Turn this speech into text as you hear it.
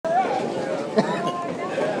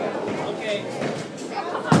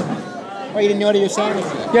Oh, you didn't order your sandwich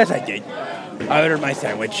yet? Yes, I did. I ordered my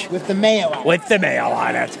sandwich. With the mayo on it. With the mayo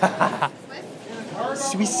on it.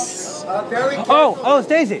 Swiss. Oh,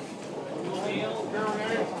 Stacy.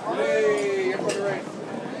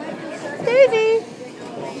 Stacy.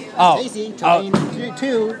 Oh. Stacy, turning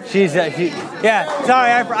 2. She's yeah.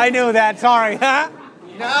 Sorry, I knew that. Sorry.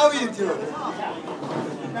 Now you do it.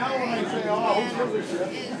 Now when I say, oh,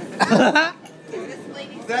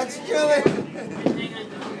 that's killing.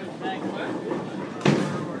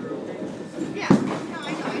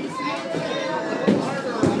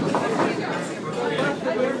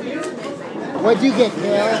 What'd you get,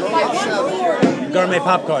 Carol? Gourmet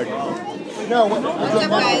popcorn. No, what's up,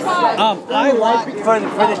 guys? I want for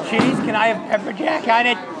the cheese. Can I have pepper jack on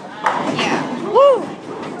it? Yeah. Woo!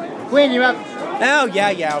 Quinn, you're up. Oh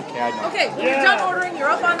yeah, okay. I know. Okay, when you're done ordering, you're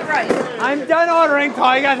up on the right. I'm done ordering, so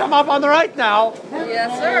I guess I'm up on the right now.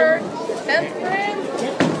 Yes, sir. 10th grand.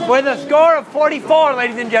 With a score of 44,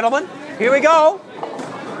 ladies and gentlemen. Here we go.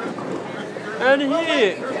 And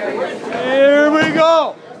here we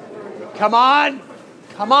go. Come on.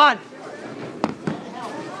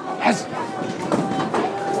 Yes.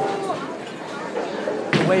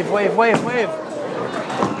 Wave.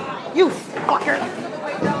 You fucker.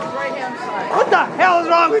 Right-hand side. What the hell is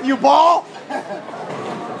wrong with you, ball?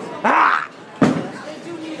 Ah! They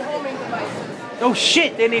do need homing devices. Oh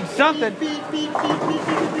shit, they need something.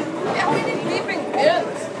 Yeah, we need beeping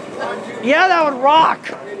pins. Yeah, that would rock.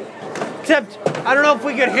 Except, I don't know if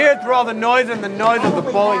we could hear it through all the noise and the noise of the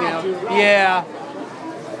bowling alley. Yeah.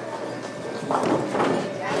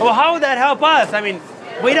 Well, how would that help us? I mean,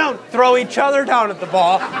 we don't throw each other down at the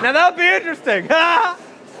ball. Now, that would be interesting.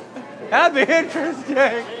 That'd be interesting.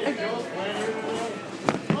 I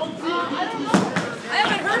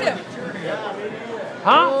haven't heard him.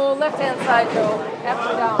 Huh? Oh, left-hand side, Joe.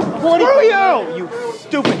 Halfway down. Screw you, you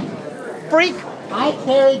stupid freak. I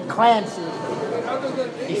carried Clancy.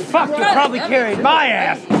 Fuck, you probably carried my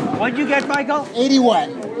ass. What'd you get, Michael?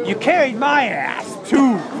 81. You carried my ass,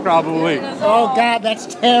 too, probably. Oh, God, that's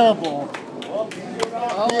terrible.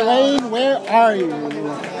 Elaine, where are you?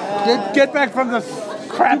 Get back from the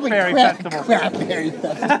Crapberry Festival. Crapberry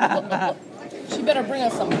Festival. She better bring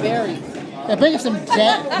us some berries. Yeah, bring us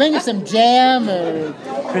some jam or...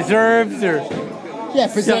 Preserves or... Yeah,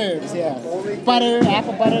 preserves, yeah. Butter,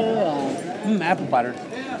 apple butter. Apple butter.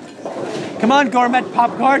 Come on, gourmet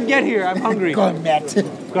popcorn, get here. I'm hungry. Gourmet.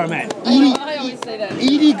 Gourmet. I always say that.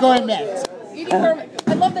 Edie Gourmet. Edie Gourmet.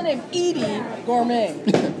 I love the name Edie Gourmet.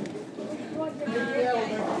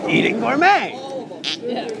 Eating gourmet.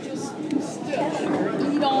 Yeah, just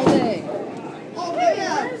eat all day.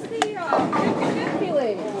 Where's the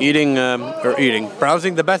lady?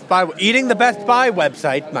 Browsing the Best Buy, eating the Best Buy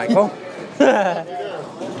website, Michael.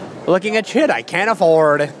 Looking at shit I can't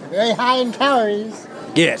afford. Very high in calories.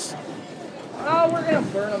 Yes. Oh, we're gonna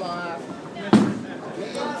burn them off.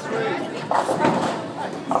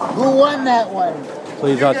 Who won that one?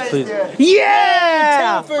 Please.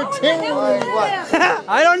 Yeah! 2 for 2.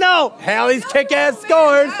 I don't know. Hallie's kick-ass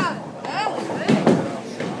scores.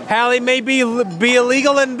 Hallie may be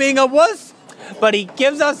illegal in being a wuss, but he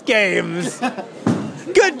gives us games.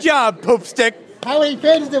 Good job, Poopstick. How many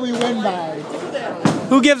pins did we win by?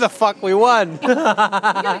 Who gives a fuck we won? You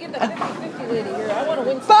gotta get the 50-50 lady here. I wanna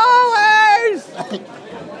win some. Bowers!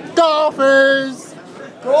 Golfers!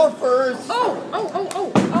 Oh.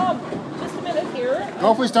 Just a minute here.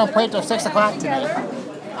 Golfers don't play till 6 o'clock tonight.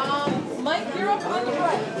 Mike, you're up on the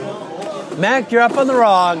right. Mac, you're up on the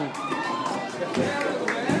wrong.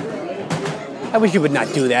 I wish you would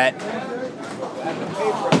not do that.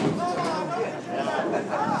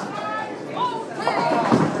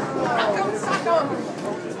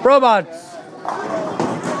 Robots.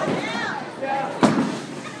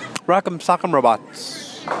 Rock'em sock'em robots.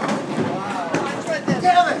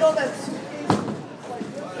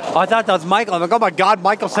 Oh, I thought that was Michael. I'm like, oh my God,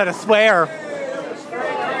 Michael said a swear.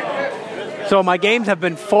 So my games have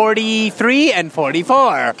been 43 and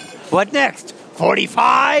 44. What next?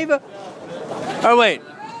 45? Oh, wait.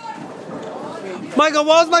 Michael,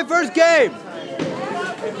 what was my first game?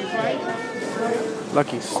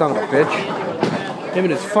 Lucky son of a bitch. Him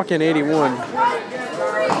and his fucking 81.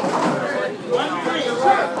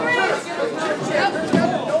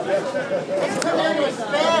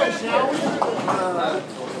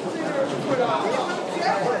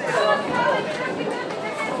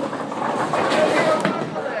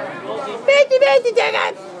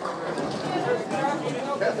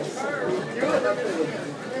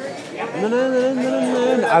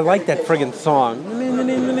 I like that friggin' song.